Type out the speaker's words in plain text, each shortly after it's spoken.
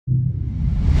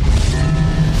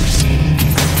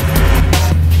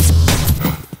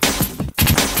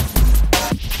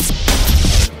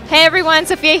Hey everyone,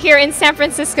 Sophia here in San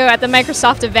Francisco at the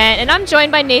Microsoft event, and I'm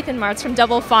joined by Nathan Marts from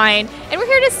Double Fine, and we're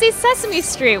here to see Sesame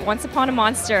Street, Once Upon a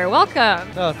Monster. Welcome.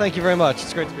 Oh, thank you very much.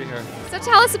 It's great to be here. So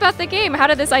tell us about the game. How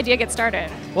did this idea get started?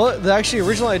 Well, the actually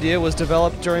original idea was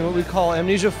developed during what we call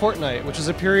Amnesia Fortnight, which is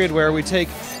a period where we take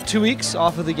 2 weeks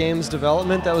off of the game's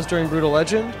development, that was during Brutal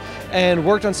Legend, and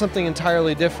worked on something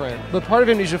entirely different. But part of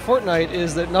Amnesia Fortnight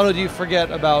is that not only do you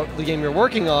forget about the game you're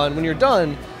working on, when you're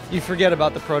done, you forget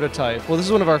about the prototype. Well, this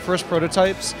is one of our first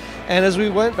prototypes, and as we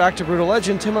went back to Brutal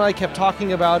Legend, Tim and I kept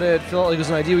talking about it, felt like it was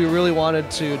an idea we really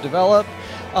wanted to develop.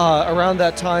 Around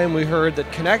that time, we heard that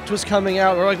Kinect was coming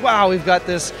out. We're like, wow, we've got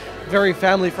this very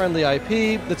family-friendly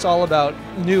IP that's all about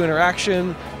new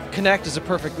interaction. Kinect is a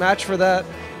perfect match for that.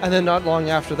 And then not long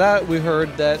after that, we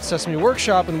heard that Sesame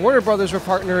Workshop and Warner Brothers were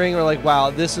partnering. We're like, wow,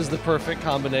 this is the perfect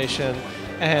combination.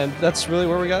 And that's really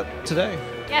where we got today.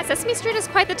 Yeah, Sesame Street is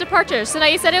quite the departure. So now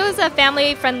you said it was a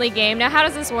family-friendly game. Now how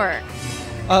does this work?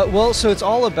 Well, so it's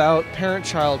all about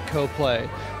parent-child co-play.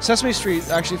 Sesame Street,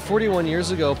 actually 41 years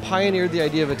ago, pioneered the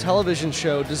idea of a television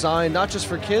show designed not just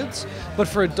for kids, but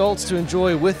for adults to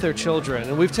enjoy with their children.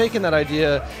 And we've taken that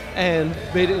idea and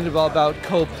made it into about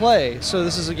co-play. So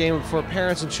this is a game for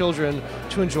parents and children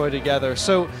to enjoy together.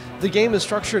 So the game is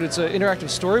structured, it's an interactive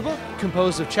storybook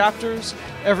composed of chapters.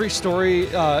 Every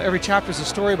chapter is a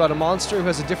story about a monster who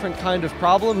has a different kind of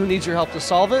problem, who needs your help to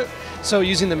solve it. So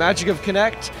using the magic of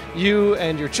Kinect, you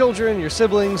and your children, your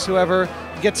siblings, whoever,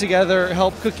 get together,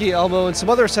 help Cookie, Elmo, and some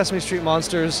other Sesame Street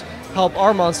monsters help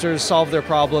our monsters solve their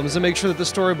problems and make sure that the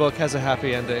storybook has a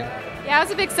happy ending. Yeah, I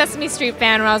was a big Sesame Street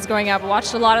fan when I was growing up. I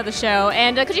watched a lot of the show.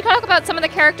 And could you talk about some of the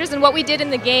characters and what we did in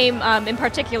the game in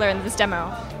particular in this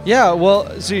demo? Yeah,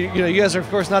 well, so you guys are of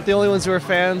course not the only ones who are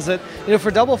fans. That for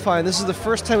Double Fine, this is the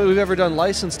first time that we've ever done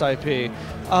licensed IP,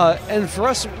 and for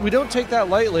us, we don't take that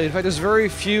lightly. In fact, there's very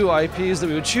few IPs that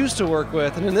we would choose to work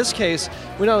with, and in this case,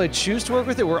 we not only choose to work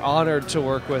with it, we're honored to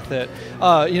work with it.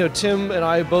 Tim and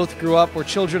I both grew up, we're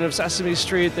children of Sesame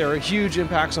Street. There are huge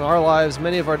impacts on our lives.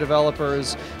 Many of our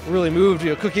developers really moved.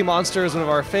 Cookie Monster is one of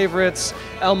our favorites.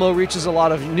 Elmo reaches a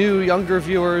lot of new, younger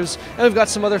viewers, and we've got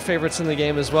some other favorites in the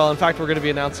game as well. In fact, we're going to be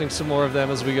announcing some more of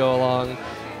them as we go along.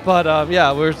 But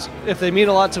if they mean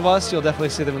a lot to us, you'll definitely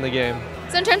see them in the game.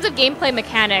 So in terms of gameplay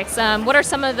mechanics, what are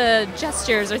some of the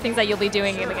gestures or things that you'll be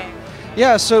doing in the game?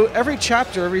 Yeah, so every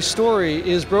chapter, every story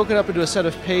is broken up into a set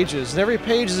of pages, and every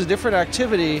page is a different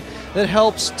activity that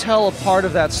helps tell a part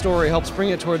of that story, helps bring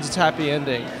it towards its happy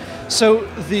ending. So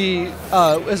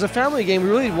as a family game, we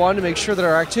really wanted to make sure that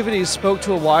our activities spoke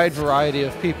to a wide variety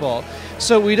of people.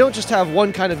 So we don't just have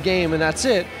one kind of game and that's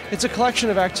it. It's a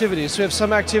collection of activities. So we have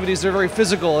some activities that are very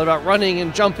physical, about running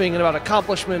and jumping and about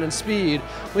accomplishment and speed.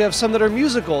 We have some that are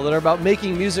musical, that are about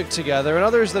making music together, and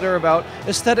others that are about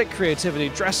aesthetic creativity,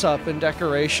 dress up and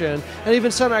decoration, and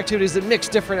even some activities that mix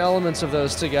different elements of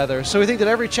those together. So we think that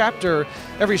every chapter,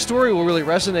 every story will really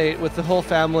resonate with the whole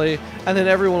family, and then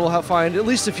everyone will find at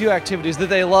least a few activities that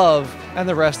they love and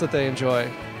the rest that they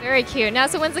enjoy. Very cute. Now,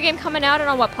 so when's the game coming out and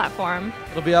on what platform?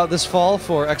 It'll be out this fall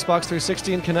for Xbox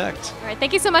 360 and Kinect. All right,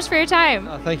 thank you so much for your time.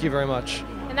 Thank you very much.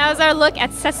 And that was our look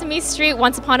at Sesame Street,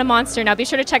 Once Upon a Monster. Now be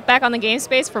sure to check back on the Game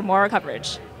Space for more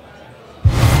coverage.